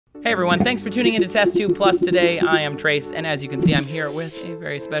Hey everyone, thanks for tuning into TestTube Plus today. I am Trace, and as you can see, I'm here with a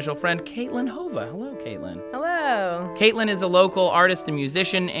very special friend, Kaitlyn Hova. Hello, Kaitlyn. Hello. Kaitlyn is a local artist and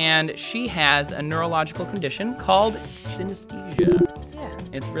musician, and she has a neurological condition called synesthesia. Yeah.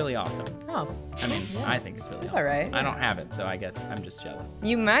 It's really awesome. Oh. I mean, I think it's really awesome. all right. I don't have it, so I guess I'm just jealous.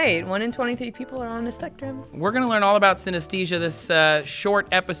 You might. 1 in 23 people are on the spectrum. We're going to learn all about synesthesia this short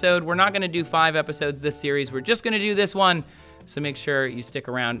episode. We're not going to do 5 episodes this series. We're just going to do this one. So make sure you stick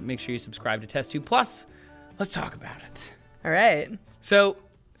around. Make sure you subscribe to TestTube Plus. Let's talk about it. All right. So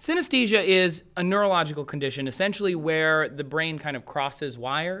synesthesia is a neurological condition, essentially where the brain kind of crosses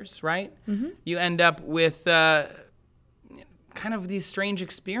wires, right? Mm-hmm. You end up with kind of these strange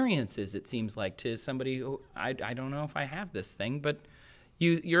experiences, it seems like, to somebody who, I don't know if I have this thing, but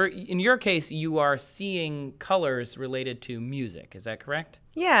you're in your case, you are seeing colors related to music. Is that correct?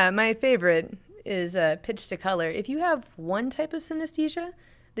 Yeah, my favorite is pitch to color. If you have one type of synesthesia,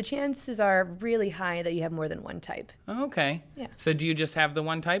 the chances are really high that you have more than one type. Okay. Yeah. So do you just have the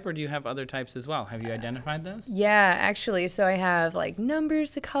one type, or do you have other types as well? Have you identified those? Yeah, actually. So I have like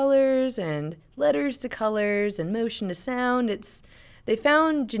numbers to colors and letters to colors and motion to sound. They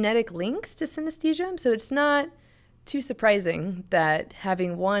found genetic links to synesthesia, so it's not too surprising that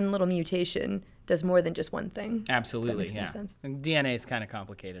having one little mutation does more than just one thing. Absolutely, that makes sense. DNA is kind of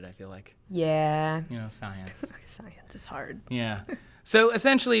complicated, I feel like. Yeah. You know, science. Science is hard. Yeah. So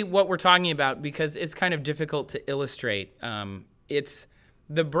essentially what we're talking about, because it's kind of difficult to illustrate,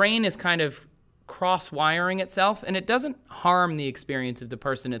 the brain is kind of cross-wiring itself, and it doesn't harm the experience of the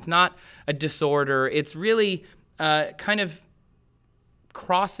person. It's not a disorder. It's really kind of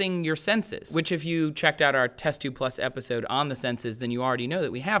crossing your senses, which if you checked out our TestTube Plus episode on the senses, then you already know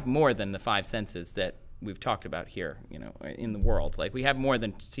that we have more than the 5 senses that we've talked about here, you know, in the world. Like, we have more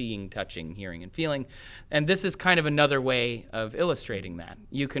than seeing, touching, hearing, and feeling. And this is kind of another way of illustrating that.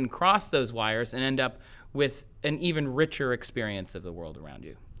 You can cross those wires and end up with an even richer experience of the world around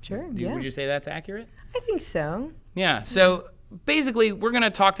you. Sure, Would you say that's accurate? I think so. Yeah, so basically, we're going to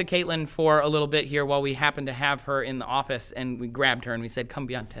talk to Kaitlyn for a little bit here while we happen to have her in the office, and we grabbed her and we said, come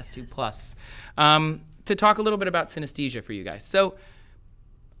be on TestTube Plus, to talk a little bit about synesthesia for you guys. So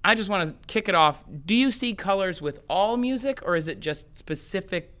I just want to kick it off. Do you see colors with all music, or is it just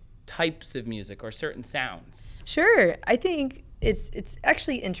specific types of music or certain sounds? Sure. I think it's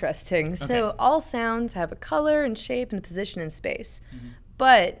actually interesting. Okay. So all sounds have a color and shape and position in space,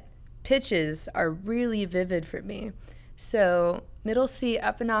 but pitches are really vivid for me. So middle C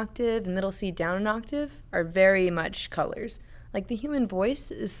up an octave and middle C down an octave are very much colors. Like the human voice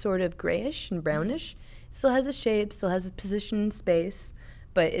is sort of grayish and brownish. It still has a shape, still has a position in space,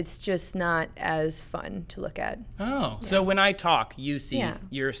 but it's just not as fun to look at. Oh, yeah. So when I talk, you're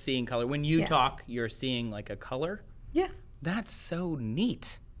seeing color. When you talk, you're seeing like a color? Yeah. That's so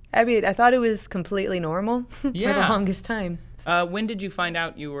neat. I mean, I thought it was completely normal for the longest time. When did you find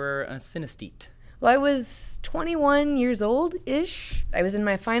out you were a synesthete? Well, I was 21 years old-ish. I was in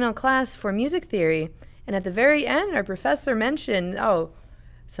my final class for music theory, and at the very end, our professor mentioned,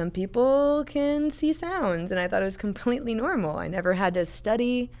 some people can see sounds, and I thought it was completely normal. I never had to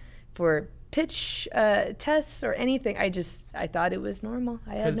study for pitch tests or anything. I thought it was normal.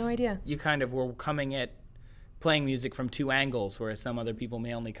 I had no idea. You kind of were coming at playing music from 2 angles, whereas some other people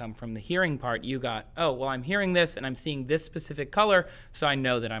may only come from the hearing part. You got, I'm hearing this and I'm seeing this specific color, so I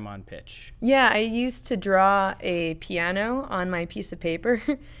know that I'm on pitch. Yeah, I used to draw a piano on my piece of paper,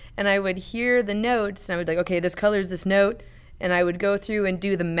 and I would hear the notes, and I would be like, okay, this color is this note, and I would go through and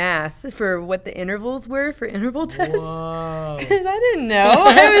do the math for what the intervals were for interval tests. Whoa. Because I didn't know.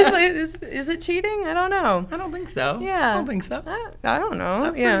 I was like, is it cheating? I don't know. I don't think so. Yeah. I don't think so. I don't know.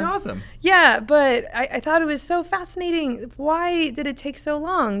 That's pretty awesome. Yeah, but I thought it was so fascinating. Why did it take so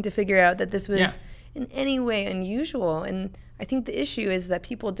long to figure out that this was in any way unusual? And I think the issue is that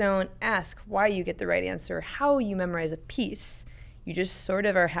people don't ask why you get the right answer, how you memorize a piece. You just sort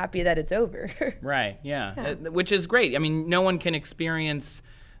of are happy that it's over. Right, yeah. Which is great. I mean, no one can experience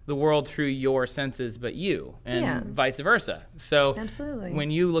the world through your senses but you, and vice versa. So absolutely.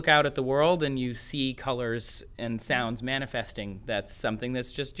 When you look out at the world and you see colors and sounds manifesting, that's something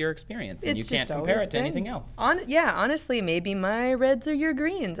that's just your experience, and you can't compare it to anything else. Honestly, maybe my reds are your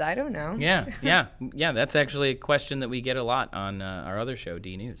greens. I don't know. Yeah. That's actually a question that we get a lot on our other show,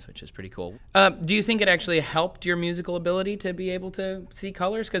 D News, which is pretty cool. Do you think it actually helped your musical ability to be able to see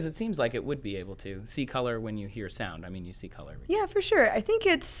colors? Because it seems like it would be able to see color when you hear sound. I mean, you see color. Yeah, for sure. I think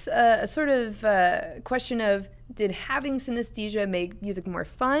it's a sort of question of, did having synesthesia make music more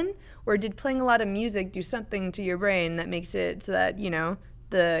fun, or did playing a lot of music do something to your brain that makes it so that,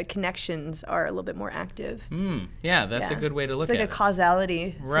 the connections are a little bit more active. Yeah, that's a good way to look at it. It's like a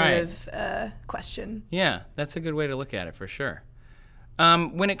causality sort of question. Yeah, that's a good way to look at it for sure.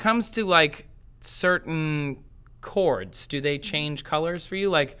 When it comes to like certain chords, do they change colors for you?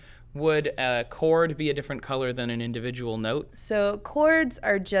 Like, would a chord be a different color than an individual note? So chords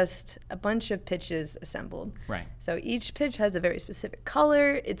are just a bunch of pitches assembled. Right. So each pitch has a very specific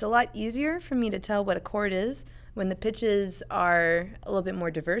color. It's a lot easier for me to tell what a chord is when the pitches are a little bit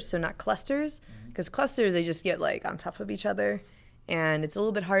more diverse, so not clusters. Because clusters, they just get like on top of each other, and it's a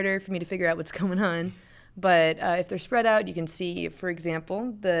little bit harder for me to figure out what's going on. But if they're spread out, you can see, for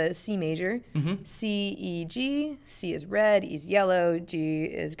example, the C major, C, E, G. C is red, E is yellow, G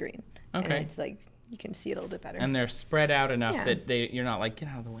is green. Okay. And it's like, you can see it a little bit better. And they're spread out enough that you're not like, get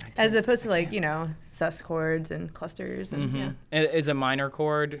out of the way. As opposed to like, sus chords and clusters. And Is a minor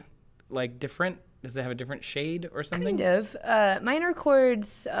chord like different? Does it have a different shade or something? Kind of. Minor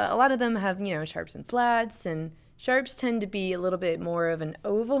chords, a lot of them have, sharps and flats, and sharps tend to be a little bit more of an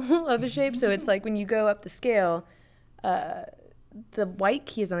oval of a shape. So it's like when you go up the scale, the white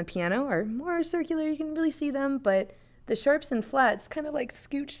keys on the piano are more circular. You can really see them, but the sharps and flats kind of like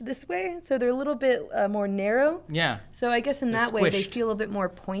scooch this way. So they're a little bit more narrow. Yeah. So I guess in that way they squished. feel a little bit more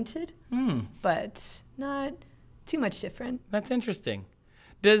pointed, but not too much different. That's interesting.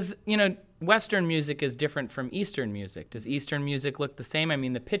 Does, Western music is different from Eastern music. Does Eastern music look the same? I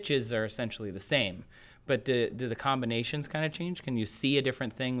mean, the pitches are essentially the same. But do the combinations kind of change? Can you see a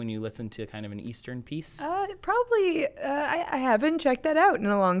different thing when you listen to kind of an Eastern piece? Probably. I haven't checked that out in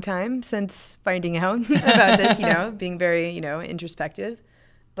a long time since finding out about this, being very, introspective.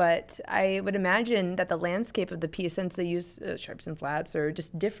 But I would imagine that the landscape of the piece, since they use sharps and flats or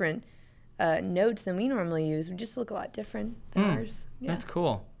just different notes than we normally use, would just look a lot different than ours. Yeah. That's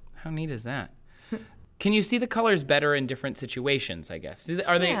cool. How neat is that? Can you see the colors better in different situations, I guess? Is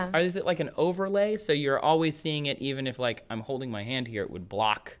it like an overlay? So you're always seeing it even if like I'm holding my hand here, it would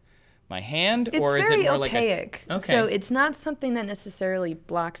block my hand? Or is it more like opaque. Okay. So it's not something that necessarily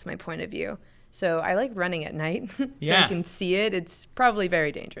blocks my point of view. So I like running at night so I can see it. It's probably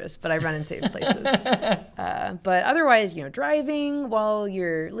very dangerous, but I run in safe places. But otherwise, driving while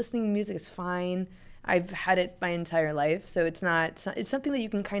you're listening to music is fine. I've had it my entire life, so it's something that you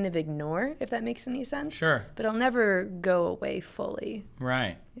can kind of ignore, if that makes any sense. Sure. But it'll never go away fully.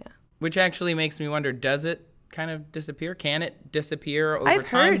 Right. Yeah. Which actually makes me wonder, does it kind of disappear? Can it disappear over I've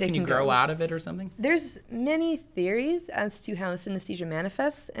time? Heard can you grow out of it or something? There's many theories as to how synesthesia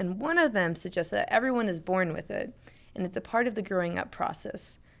manifests, and one of them suggests that everyone is born with it, and it's a part of the growing up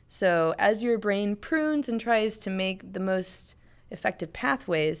process. So as your brain prunes and tries to make the most effective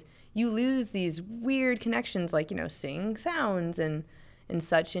pathways, you lose these weird connections like, seeing sounds and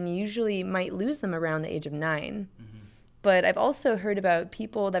such, and you usually might lose them around the age of 9. But I've also heard about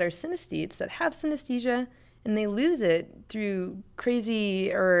people that are synesthetes that have synesthesia, and they lose it through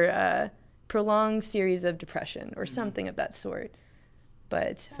crazy or prolonged series of depression or something of that sort.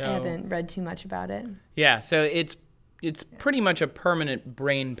 But I haven't read too much about it. Yeah, so it's pretty much a permanent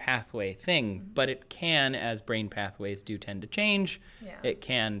brain pathway thing, but it can, as brain pathways do tend to change, it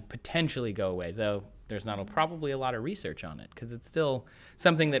can potentially go away, though there's not probably a lot of research on it because it's still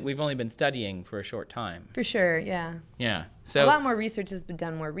something that we've only been studying for a short time. For sure, yeah. Yeah. So a lot more research has been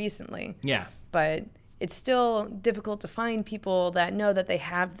done more recently. Yeah. But it's still difficult to find people that know that they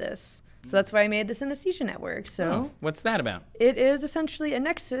have this. So that's why I made the Synesthesia Network. So what's that about? It is essentially a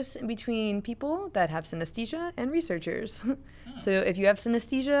nexus in between people that have synesthesia and researchers. So if you have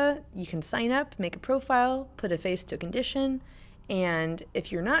synesthesia, you can sign up, make a profile, put a face to a condition, and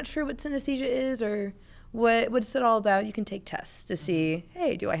if you're not sure what synesthesia is or what's it all about, you can take tests to see,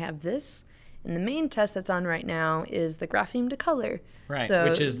 hey, do I have this? And the main test that's on right now is the grapheme to color. Right, so,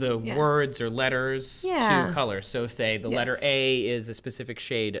 which is the words or letters to color. So say the letter A is a specific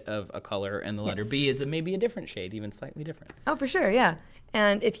shade of a color, and the letter B is maybe a different shade, even slightly different. Oh, for sure, yeah.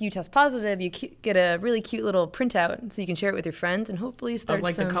 And if you test positive, you get a really cute little printout so you can share it with your friends and hopefully start of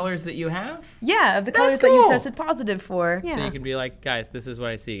like the colors that you have? Yeah, of the colors that you tested positive for. Yeah. So you can be like, guys, this is what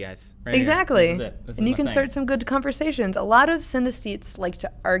I see, guys. Right exactly. Here. This is it. This and is you can thing. start some good conversations. A lot of synesthetes like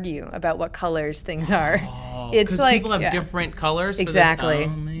to argue about what colors things are. It's like people have different colors for exactly. This.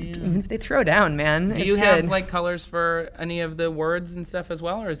 Oh, man. They throw down, man. Do you have like colors for any of the words and stuff as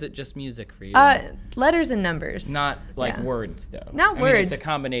well, or is it just music for you? Letters and numbers. Not like words, though. Not words. Mean, it's a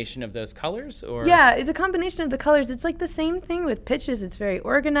combination of those colors, or yeah, it's a combination of the colors. It's like the same thing with pitches. It's very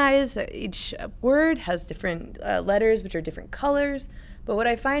organized. Each word has different letters, which are different colors. But what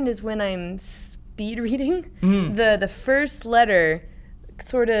I find is when I'm speed reading, the first letter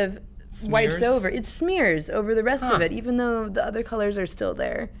sort of wipes over. It smears over the rest of it, even though the other colors are still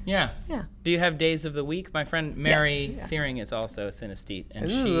there. Yeah. Yeah. Do you have days of the week? My friend Mary Searing is also a synesthete, and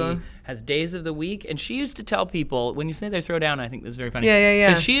she has days of the week. And she used to tell people, when you say they throw down, I think this is very funny. Yeah.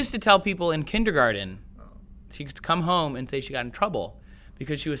 Because she used to tell people in kindergarten, she used to come home and say she got in trouble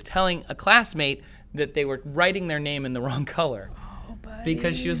because she was telling a classmate that they were writing their name in the wrong color. Oh, buddy.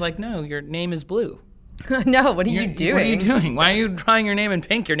 Because she was like, no, your name is blue. No, what are you doing? What are you doing? Why are you drawing your name in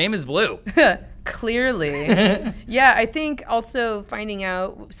pink? Your name is blue. Clearly. Yeah, I think also finding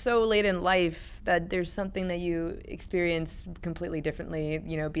out so late in life that there's something that you experience completely differently,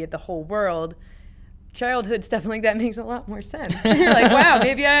 you know, be it the whole world. Childhood stuff like that makes a lot more sense. You're like, wow,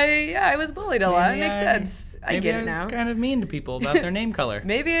 maybe I was bullied a lot. It makes sense. I get it now. Maybe I was kind of mean to people about their name color.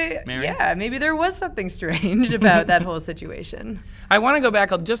 Maybe there was something strange about that whole situation. I want to go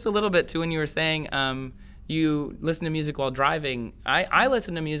back just a little bit to when you were saying you listen to music while driving. I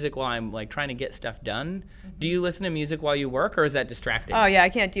listen to music while I'm like trying to get stuff done. Do you listen to music while you work, or is that distracting? Oh yeah, I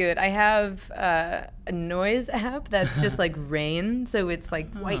can't do it. I have a noise app that's just like rain, so it's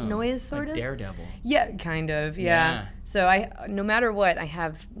like white noise sort of. Daredevil. Yeah, kind of. Yeah. So no matter what, I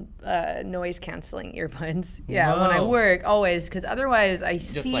have noise canceling earbuds. Yeah, when I work, always, because otherwise I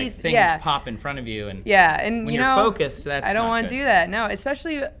just see like things pop in front of you, and and when you you're know, focused, that's I don't not want to good. do that. No,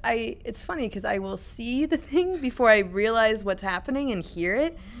 especially it's funny because I will see the thing before I realize what's happening and hear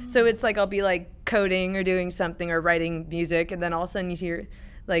it. So it's like I'll be like coding or doing something or writing music, and then all of a sudden you hear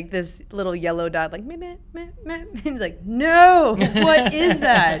like this little yellow dot, like meh, meh, meh, meh. And it's like, no, what is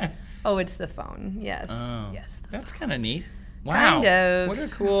that? Oh, it's the phone. Yes, yes. That's kind of neat. Wow. Kind of. What a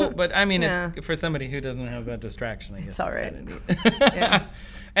cool, but I mean, it's for somebody who doesn't have that distraction, I guess. It's all right. Kind of neat. Yeah.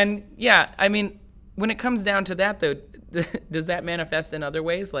 And yeah, I mean, when it comes down to that though, does that manifest in other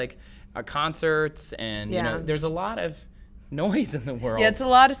ways, like concerts and, you know, there's a lot of noise in the world. Yeah, it's a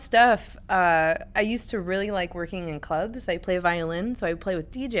lot of stuff. I used to really like working in clubs. I play violin, so I would play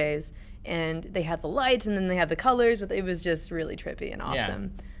with DJs, and they had the lights and then they had the colors, but it was just really trippy and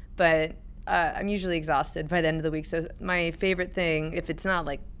awesome. Yeah. But I'm usually exhausted by the end of the week, so my favorite thing, if it's not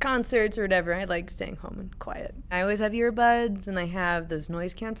like concerts or whatever, I like staying home and quiet. I always have earbuds, and I have those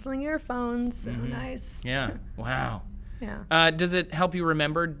noise-canceling earphones. So nice. Yeah. Wow. Yeah. Does it help you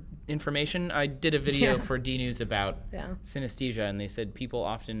remember information? I did a video for D-News about synesthesia, and they said people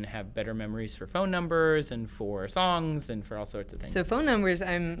often have better memories for phone numbers and for songs and for all sorts of things. So phone numbers,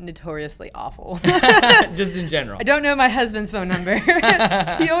 I'm notoriously awful. Just in general. I don't know my husband's phone number.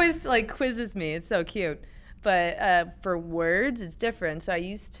 He always like quizzes me. It's so cute. But for words, it's different. So I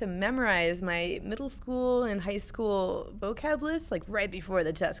used to memorize my middle school and high school vocab lists like right before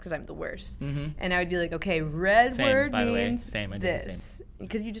the test because I'm the worst. And I would be like, okay, red word means I did this. the same.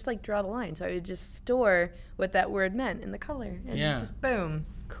 Because you just like draw the line. So I would just store what that word meant in the color. And just boom.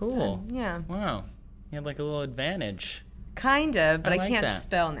 Cool. Yeah. Wow. You had like a little advantage. Kind of, but I like can't that.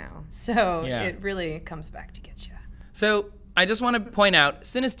 spell now. So it really comes back to get you. So I just want to point out,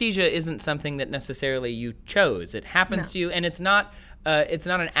 synesthesia isn't something that necessarily you chose. It happens to you, and it's not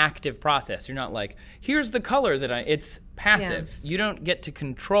an active process. You're not like, here's the color that it's passive. You don't get to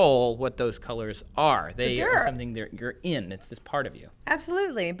control what those colors are. They are something that you're in. It's this part of you.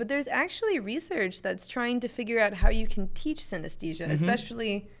 Absolutely, but there's actually research that's trying to figure out how you can teach synesthesia,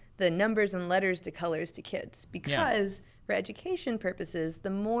 especially the numbers and letters to colors to kids, because for education purposes, the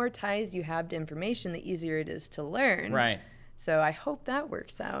more ties you have to information, the easier it is to learn. Right. So I hope that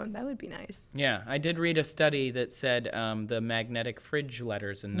works out. That would be nice. Yeah, I did read a study that said the magnetic fridge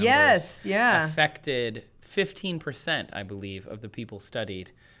letters and numbers affected 15%, I believe, of the people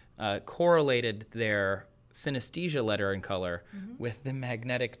studied, correlated their synesthesia letter and color with the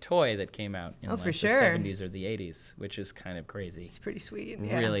magnetic toy that came out in like the 70s or the 80s, which is kind of crazy. It's pretty sweet.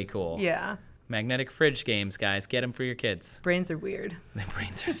 Really cool. Yeah. Magnetic fridge games, guys. Get them for your kids. Brains are weird. The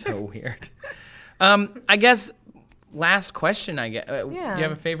brains are so weird. I guess last question, do you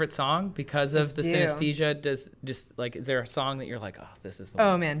have a favorite song because of the synesthesia? Is there a song that you're like, oh, this is the one?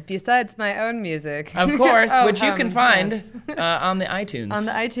 Oh man, besides my own music. Of course, which you can find on the iTunes. On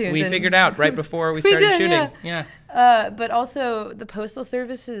the iTunes. We figured out right before we started shooting. Yeah. But also the Postal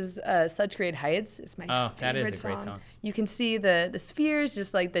Service's Such Great Heights is my favorite song. That is a great song. You can see the spheres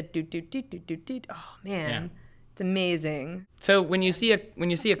just like the doot doot doot doot doot doot. Oh man. It's amazing. So when you see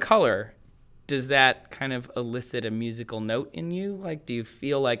a color, does that kind of elicit a musical note in you? Like, do you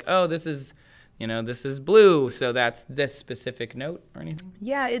feel like, oh, this is blue, so that's this specific note or anything?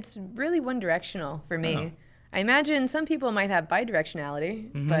 Yeah, it's really one directional for me. I imagine some people might have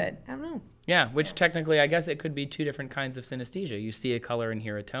bidirectionality, but I don't know. Yeah, which technically, I guess it could be two different kinds of synesthesia. You see a color and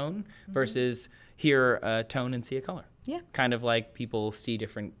hear a tone versus hear a tone and see a color. Yeah. Kind of like people see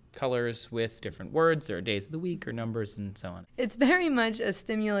different colors with different words or days of the week or numbers and so on. It's very much a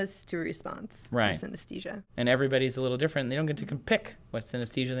stimulus to a response. Right. Synesthesia. And everybody's a little different. They don't get to pick what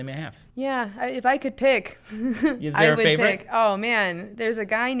synesthesia they may have. Yeah, if I could pick, Is I there a would favorite? pick. Oh man, there's a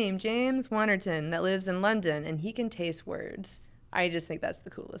guy named James Wannerton that lives in London, and he can taste words. I just think that's the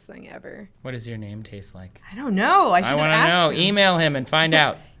coolest thing ever. What does your name taste like? I don't know. I should I have want to asked know. him. Email him and find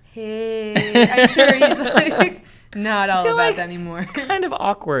out. Hey, I'm sure he's like not all feel about like that anymore. It's kind of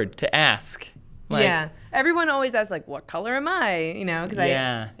awkward to ask. Like, yeah, everyone always asks like, "What color am I?" You know, because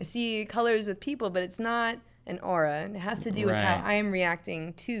Yeah. I see colors with people, but it's not an aura. It has to do with how Right. I am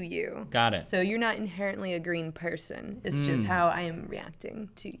reacting to you. Got it. So you're not inherently a green person. It's just how I am reacting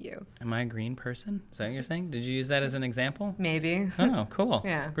to you. Am I a green person? Is that what you're saying? Did you use that as an example? Maybe. Oh, cool.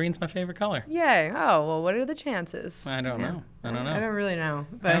 Yeah. Green's my favorite color. Yay. Oh, well, what are the chances? I don't know. I don't know. I don't really know.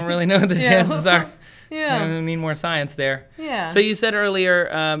 But I don't really know what the Yeah. chances are. Yeah. I need more science there. Yeah. So you said earlier,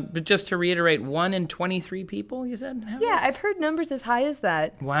 but just to reiterate, 1 in 23 people, you said? have Yeah, this? I've heard numbers as high as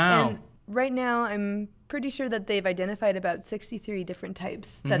that. Wow. And right now, I'm pretty sure that they've identified about 63 different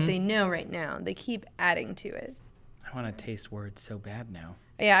types that they know right now. They keep adding to it. I want to taste words so bad now.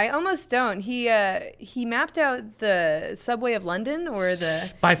 Yeah, I almost don't. He mapped out the subway of London or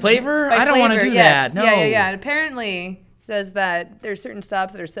the By flavor? by I don't want to flavor, do yes. that. No. Yeah. And apparently says that there's certain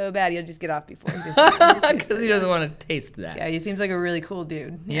stops that are so bad you'll just get off before. Because he doesn't want to taste that. Yeah, he seems like a really cool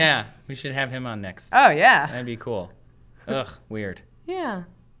dude. Yeah, we should have him on next. Oh yeah. That'd be cool. Ugh, weird. Yeah.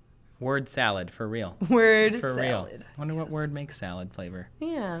 Word salad, for real. Word For real. salad. I wonder what word makes salad flavor.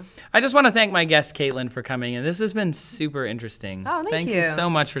 Yeah. I just want to thank my guest, Kaitlyn, for coming in. This has been super interesting. Oh, thank you you. so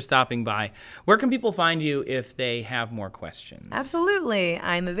much for stopping by. Where can people find you if they have more questions? Absolutely.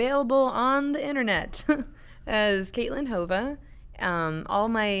 I'm available on the internet as Kaitlyn Hova. All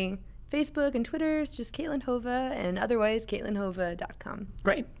my Facebook and Twitter is just Kaitlyn Hova, and otherwise KaitlynHova.com.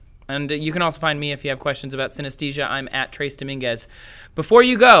 Great. And you can also find me if you have questions about synesthesia. I'm at Trace Dominguez. Before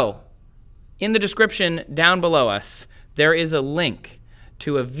you go, in the description down below us, there is a link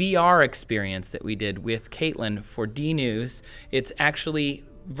to a VR experience that we did with Kaitlyn for D News. It's actually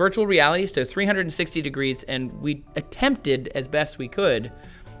virtual reality, so 360 degrees, and we attempted as best we could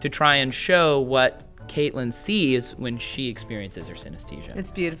to try and show what Kaitlyn sees when she experiences her synesthesia.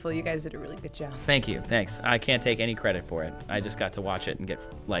 It's beautiful. You guys did a really good job. Thank you. Thanks. I can't take any credit for it. I just got to watch it and get,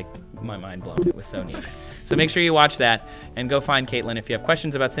 like, my mind blown. It was so neat. So make sure you watch that and go find Kaitlyn if you have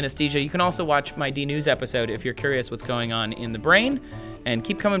questions about synesthesia. You can also watch my D News episode if you're curious what's going on in the brain. And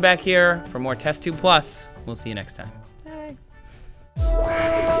keep coming back here for more TestTube Plus. We'll see you next time.